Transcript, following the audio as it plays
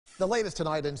The latest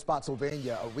tonight in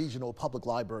Spotsylvania, a regional public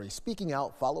library speaking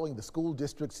out following the school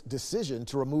district's decision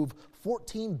to remove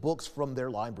 14 books from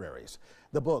their libraries.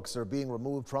 The books are being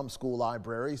removed from school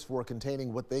libraries for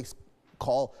containing what they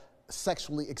call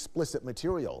sexually explicit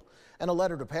material. In a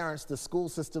letter to parents, the school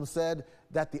system said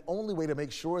that the only way to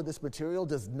make sure this material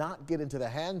does not get into the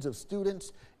hands of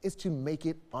students is to make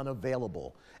it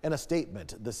unavailable. In a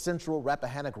statement, the Central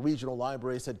Rappahannock Regional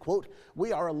Library said, quote,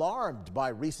 "We are alarmed by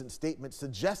recent statements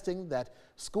suggesting that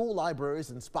school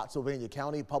libraries in Spotsylvania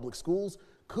County public schools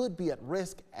could be at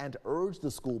risk and urge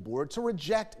the school board to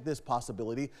reject this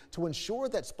possibility to ensure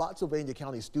that Spotsylvania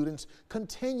County students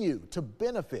continue to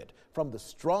benefit from the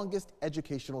strongest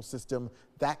educational system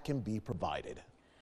that can be provided."